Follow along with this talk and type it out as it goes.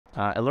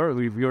A lot of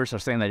reviewers are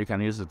saying that you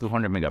can use the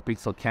 200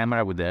 megapixel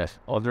camera with the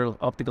other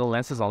optical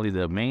lenses, only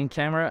the main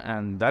camera,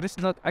 and that is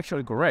not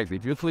actually correct.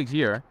 If you click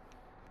here,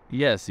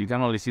 yes, you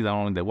can only see that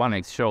only the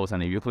 1x shows,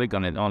 and if you click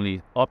on it,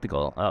 only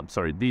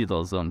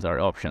digital zones are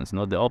options,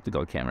 not the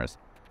optical cameras.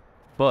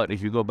 But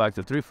if you go back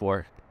to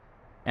 3.4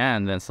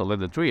 and then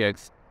select the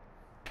 3x,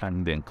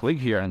 and then click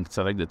here and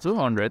select the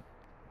 200,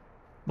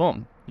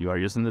 boom, you are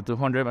using the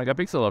 200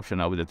 megapixel option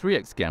now with the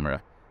 3x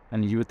camera.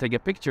 And if you take a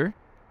picture,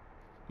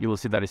 you will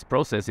see that it's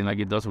processing like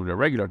it does with the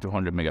regular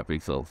 200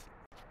 megapixels.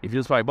 If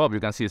you swipe up, you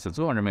can see it's a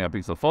 200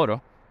 megapixel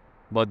photo,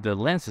 but the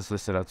lens is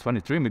listed at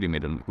 23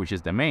 millimeter, which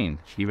is the main,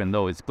 even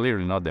though it's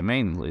clearly not the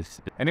main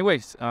list.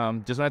 Anyways,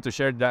 just wanted to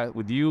share that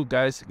with you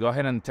guys. Go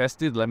ahead and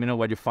test it. Let me know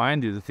what you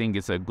find. Do you think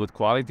it's a good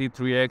quality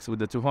 3x with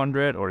the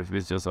 200, or if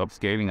it's just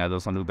upscaling and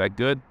doesn't look that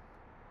good?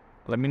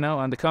 Let me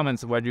know in the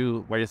comments what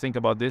you think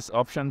about this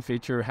option,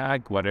 feature,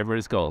 hack, whatever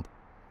it's called.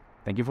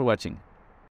 Thank you for watching.